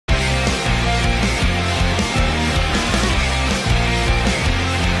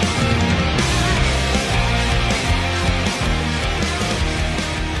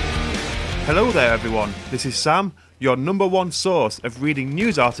Hello there everyone, this is Sam, your #1 source of reading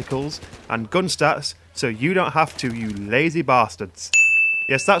news articles and gun stats so you don't have to, you lazy bastards.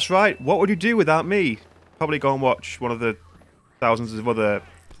 Yes, that's right, what would you do without me? Probably go and watch one of the thousands of other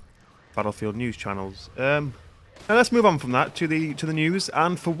Battlefield news channels. Now let's move on from that to the news,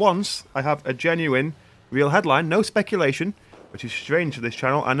 and for once I have a genuine, real headline, no speculation, which is strange for this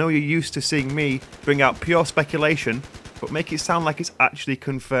channel. I know you're used to seeing me bring out pure speculation, but make it sound like it's actually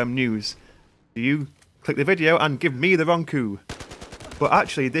confirmed news. You click the video and give me the RONKU. But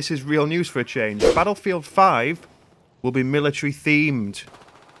actually, this is real news for a change. Battlefield 5 will be military themed.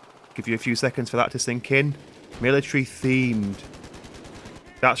 Give you a few seconds for that to sink in. Military themed.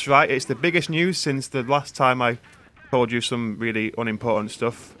 That's right, it's the biggest news since the last time I told you some really unimportant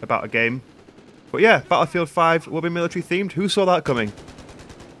stuff about a game. But yeah, Battlefield 5 will be military themed. Who saw that coming?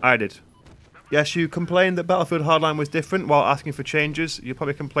 I did. Yes, you complained that Battlefield Hardline was different while asking for changes. You'll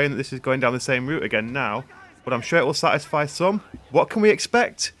probably complain that this is going down the same route again now, but I'm sure it will satisfy some. What can we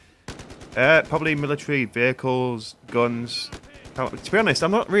expect? Probably military vehicles, guns. To be honest,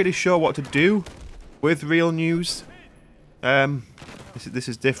 I'm not really sure what to do with real news. This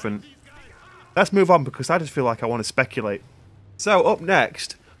is different. Let's move on because I just feel like I want to speculate. So, up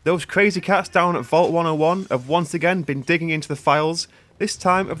next, those crazy cats down at Vault 101 have once again been digging into the files, this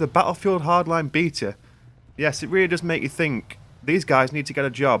time of the Battlefield Hardline beta. Yes, it really does make you think, these guys need to get a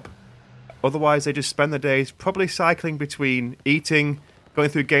job. Otherwise they just spend their days probably cycling between eating, going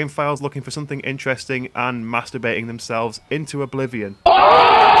through game files looking for something interesting, and masturbating themselves into oblivion.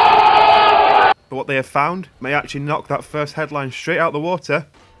 But what they have found may actually knock that first headline straight out the water.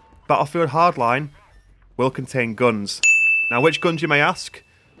 Battlefield Hardline will contain guns. Now which guns, you may ask?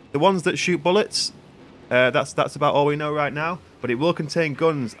 The ones that shoot bullets? That's about all we know right now, but it will contain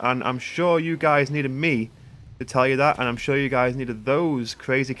guns, and I'm sure you guys needed me to tell you that, and I'm sure you guys needed those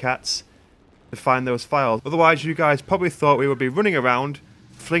crazy cats to find those files. Otherwise you guys probably thought we would be running around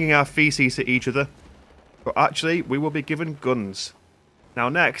flinging our feces at each other, but actually we will be given guns. Now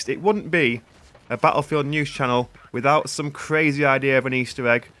next, it wouldn't be a Battlefield news channel without some crazy idea of an Easter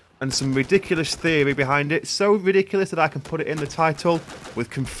egg and some ridiculous theory behind it, so ridiculous that I can put it in the title with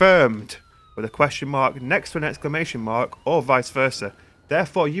confirmed with a question mark next to an exclamation mark, or vice versa.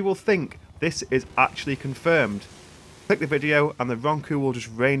 Therefore you will think this is actually confirmed. Click the video and the RONKU will just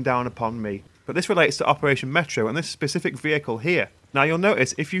rain down upon me. But this relates to Operation Metro and this specific vehicle here. Now you'll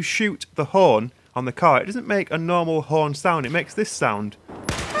notice if you shoot the horn on the car, it doesn't make a normal horn sound, it makes this sound.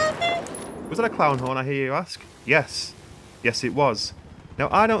 Was that a clown horn, I hear you ask? Yes. Yes it was. Now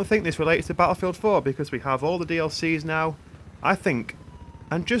I don't think this relates to Battlefield 4 because we have all the DLCs now. I think,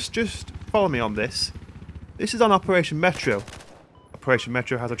 and just follow me on this, this is on Operation Metro. Operation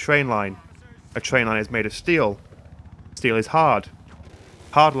Metro has a train line. A train line is made of steel. Steel is hard.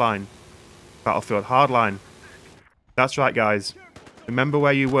 Hardline. Battlefield Hardline. That's right guys. Remember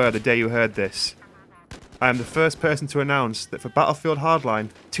where you were the day you heard this. I am the first person to announce that for Battlefield Hardline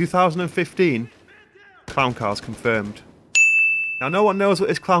 2015, clown cars confirmed. Now no one knows what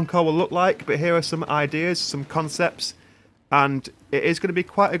this clown car will look like, but here are some ideas, some concepts, and it is going to be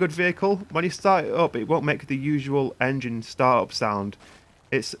quite a good vehicle. When you start it up, it won't make the usual engine startup sound.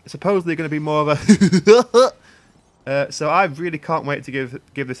 It's supposedly going to be more of a so I really can't wait to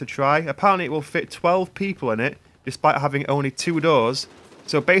give this a try. Apparently it will fit 12 people in it, despite having only 2 doors.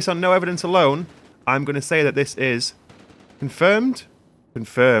 So based on no evidence alone, I'm going to say that this is confirmed.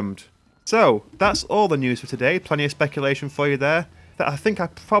 Confirmed. So that's all the news for today. Plenty of speculation for you there. I think I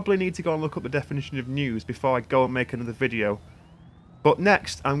probably need to go and look up the definition of news before I go and make another video. But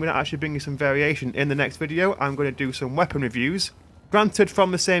next, I'm going to actually bring you some variation. In the next video, I'm going to do some weapon reviews. Granted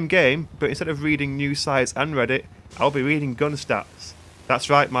from the same game, but instead of reading news sites and Reddit, I'll be reading gun stats. That's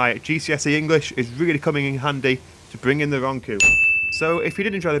right, my GCSE English is really coming in handy to bring in the RONKU. So if you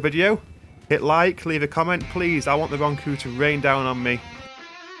did enjoy the video, hit like, leave a comment, please. I want the RONKU to rain down on me,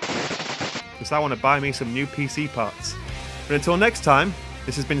 because I want to buy me some new PC parts. But until next time,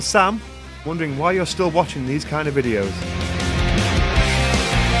 this has been Sam, wondering why you're still watching these kind of videos.